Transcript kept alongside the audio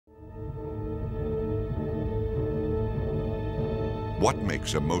What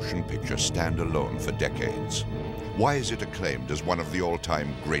makes a motion picture stand alone for decades? Why is it acclaimed as one of the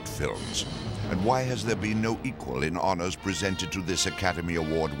all-time great films? And why has there been no equal in honors presented to this Academy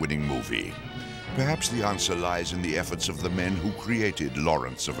Award-winning movie? Perhaps the answer lies in the efforts of the men who created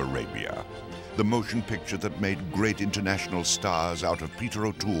Lawrence of Arabia, the motion picture that made great international stars out of Peter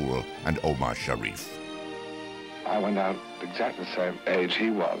O'Toole and Omar Sharif. I went out exactly the same age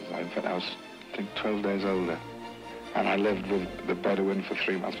he was. In fact, I was, I think, 12 days older. And I lived with the Bedouin for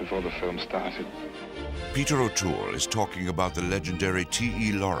 3 months before the film started. Peter O'Toole is talking about the legendary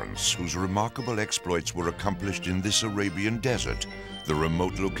T.E. Lawrence, whose remarkable exploits were accomplished in this Arabian desert, the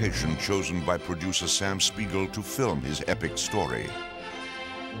remote location chosen by producer Sam Spiegel to film his epic story.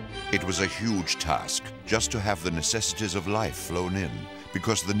 It was a huge task just to have the necessities of life flown in,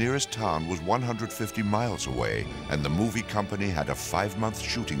 because the nearest town was 150 miles away and the movie company had a 5-month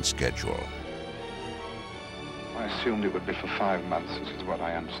shooting schedule. I assumed it would be for 5 months, which is what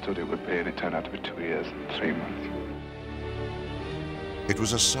I understood it would be, and it turned out to be 2 years and 3 months. It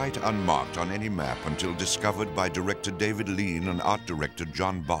was a site unmarked on any map until discovered by director David Lean and art director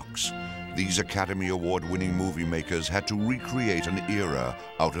John Box. These Academy Award-winning movie makers had to recreate an era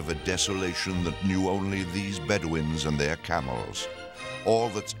out of a desolation that knew only these Bedouins and their camels. All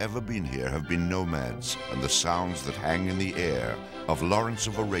that's ever been here have been nomads and the sounds that hang in the air of Lawrence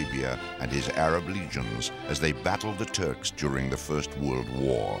of Arabia and his Arab legions as they battled the Turks during the First World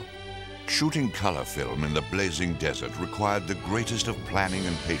War. Shooting color film in the blazing desert required the greatest of planning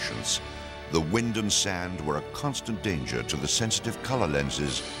and patience. The wind and sand were a constant danger to the sensitive color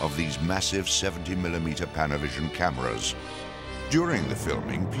lenses of these massive 70mm Panavision cameras. During the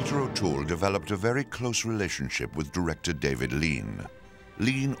filming, Peter O'Toole developed a very close relationship with director David Lean.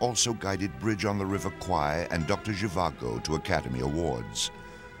 Lean also guided Bridge on the River Kwai and Dr. Zhivago to Academy Awards.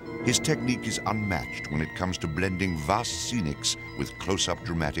 His technique is unmatched when it comes to blending vast scenics with close-up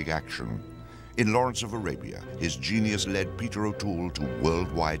dramatic action. In Lawrence of Arabia, his genius led Peter O'Toole to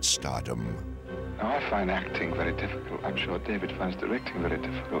worldwide stardom. Now, I find acting very difficult. I'm sure David finds directing very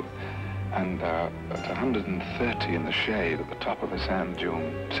difficult. And at 130 in the shade at the top of a sand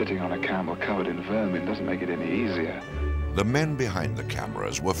dune, sitting on a camel covered in vermin doesn't make it any easier. The men behind the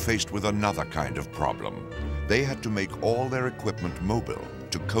cameras were faced with another kind of problem. They had to make all their equipment mobile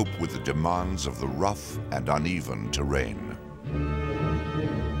to cope with the demands of the rough and uneven terrain.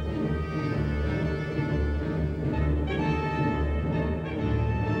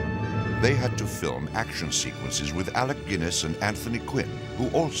 They had to film action sequences with Alec Guinness and Anthony Quinn, who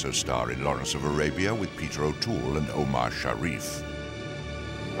also star in Lawrence of Arabia with Peter O'Toole and Omar Sharif.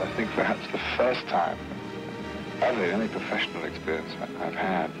 I think perhaps the first time ever in any professional experience I've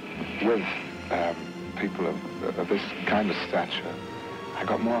had with people of this kind of stature, I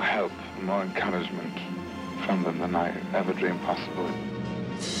got more help and more encouragement from them than I ever dreamed possible.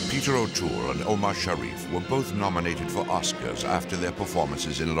 Peter O'Toole and Omar Sharif were both nominated for Oscars after their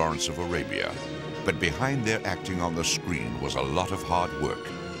performances in Lawrence of Arabia. But behind their acting on the screen was a lot of hard work.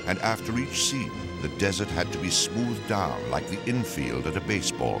 And after each scene, the desert had to be smoothed down like the infield at a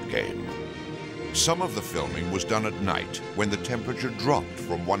baseball game. Some of the filming was done at night when the temperature dropped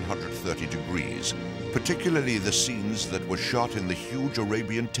from 130 degrees, particularly the scenes that were shot in the huge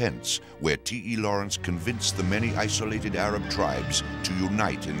Arabian tents where T.E. Lawrence convinced the many isolated Arab tribes to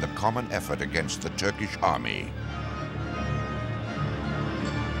unite in the common effort against the Turkish army.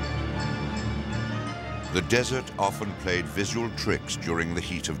 The desert often played visual tricks during the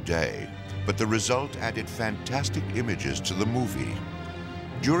heat of day, but the result added fantastic images to the movie.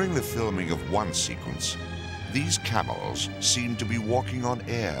 During the filming of one sequence, these camels seemed to be walking on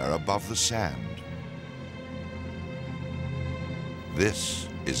air above the sand. This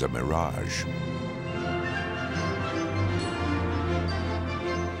is a mirage.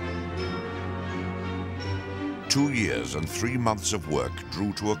 Two years and 3 months of work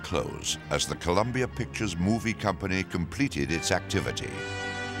drew to a close as the Columbia Pictures Movie Company completed its activity.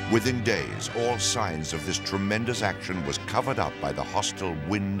 Within days, all signs of this tremendous action was covered up by the hostile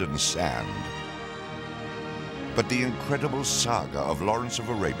wind and sand. But the incredible saga of Lawrence of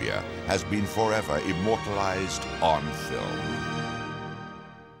Arabia has been forever immortalized on film.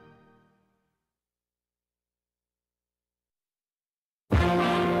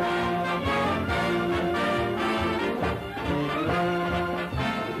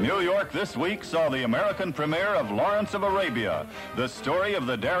 This week saw the American premiere of Lawrence of Arabia, the story of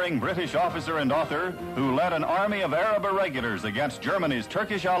the daring British officer and author who led an army of Arab irregulars against Germany's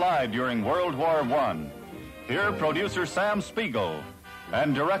Turkish ally during World War I. Here, producer Sam Spiegel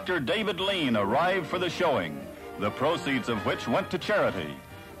and director David Lean arrived for the showing, the proceeds of which went to charity.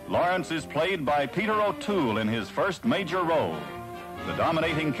 Lawrence is played by Peter O'Toole in his first major role. The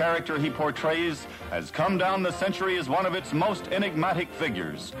dominating character he portrays has come down the century as one of its most enigmatic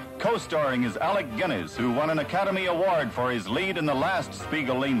figures. Co-starring is Alec Guinness, who won an Academy Award for his lead in the last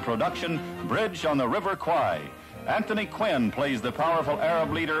Spiegeline production, Bridge on the River Kwai. Anthony Quinn plays the powerful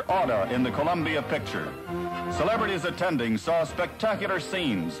Arab leader Auda in the Columbia picture. Celebrities attending saw spectacular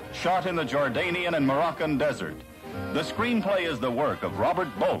scenes shot in the Jordanian and Moroccan desert. The screenplay is the work of Robert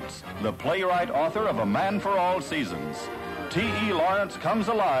Boltz, the playwright-author of A Man for All Seasons. T.E. Lawrence comes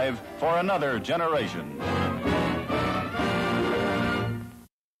alive for another generation.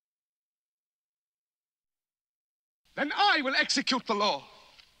 Then I will execute the law.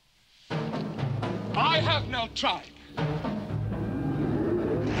 I have no tribe.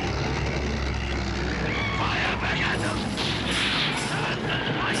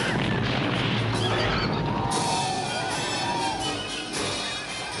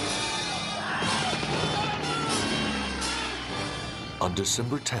 On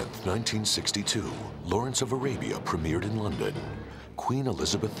December 10, 1962, Lawrence of Arabia premiered in London. Queen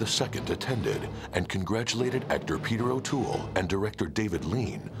Elizabeth II attended and congratulated actor Peter O'Toole and director David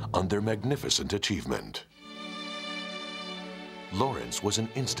Lean on their magnificent achievement. Lawrence was an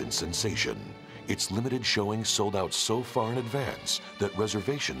instant sensation. Its limited showing sold out so far in advance that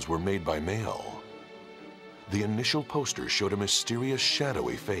reservations were made by mail. The initial poster showed a mysterious,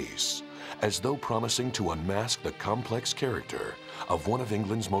 shadowy face, as though promising to unmask the complex character of one of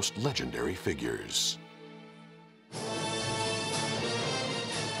England's most legendary figures.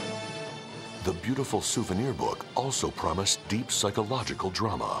 The beautiful souvenir book also promised deep psychological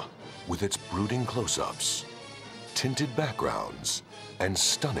drama, with its brooding close-ups, tinted backgrounds, and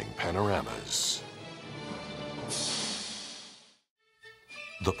stunning panoramas.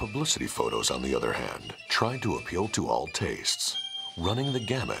 The publicity photos, on the other hand, tried to appeal to all tastes, running the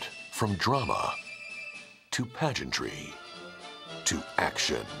gamut from drama to pageantry to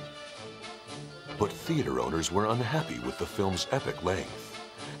action. But theater owners were unhappy with the film's epic length.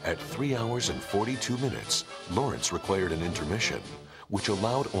 At 3 hours and 42 minutes, Lawrence required an intermission, which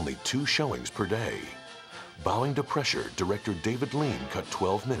allowed only 2 showings per day. Bowing to pressure, director David Lean cut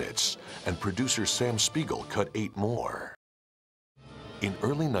 12 minutes, and producer Sam Spiegel cut 8 more. In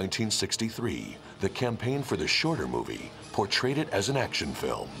early 1963, the campaign for the shorter movie portrayed it as an action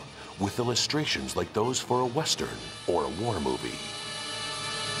film, with illustrations like those for a Western or a war movie.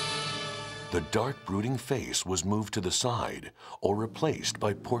 The dark, brooding face was moved to the side or replaced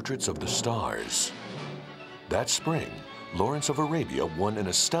by portraits of the stars. That spring, Lawrence of Arabia won an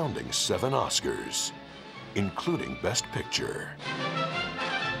astounding 7 Oscars, including Best Picture.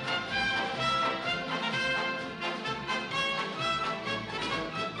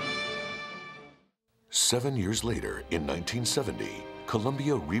 Seven years later, in 1970,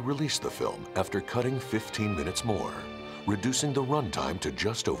 Columbia re-released the film after cutting 15 minutes more, reducing the runtime to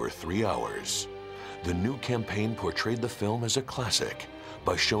just over 3 hours. The new campaign portrayed the film as a classic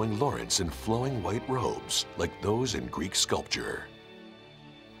by showing Lawrence in flowing white robes like those in Greek sculpture.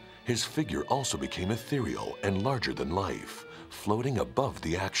 His figure also became ethereal and larger than life, floating above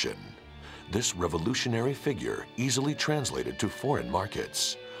the action. This revolutionary figure easily translated to foreign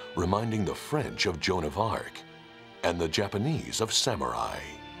markets, reminding the French of Joan of Arc and the Japanese of samurai.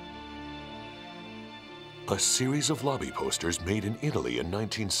 A series of lobby posters made in Italy in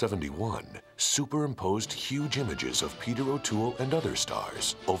 1971 superimposed huge images of Peter O'Toole and other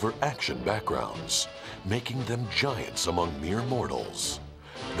stars over action backgrounds, making them giants among mere mortals.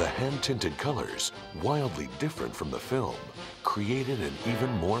 The hand-tinted colors, wildly different from the film, created an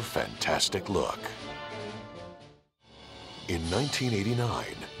even more fantastic look. In 1989,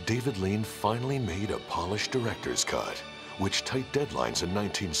 David Lean finally made a polished director's cut, which tight deadlines in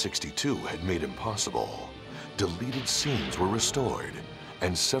 1962 had made impossible. Deleted scenes were restored,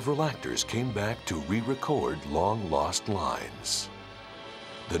 and several actors came back to re-record long-lost lines.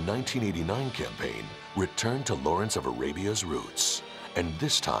 The 1989 campaign returned to Lawrence of Arabia's roots, and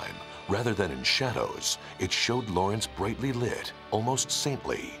this time, rather than in shadows, it showed Lawrence brightly lit, almost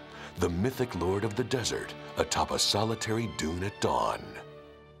saintly, the mythic lord of the desert atop a solitary dune at dawn.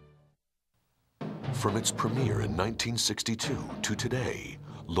 From its premiere in 1962 to today,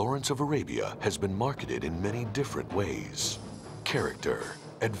 Lawrence of Arabia has been marketed in many different ways: character,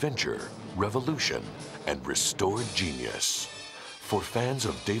 adventure, revolution, and restored genius. For fans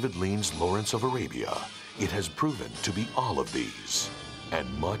of David Lean's Lawrence of Arabia, it has proven to be all of these and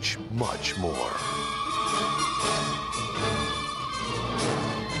much, much more.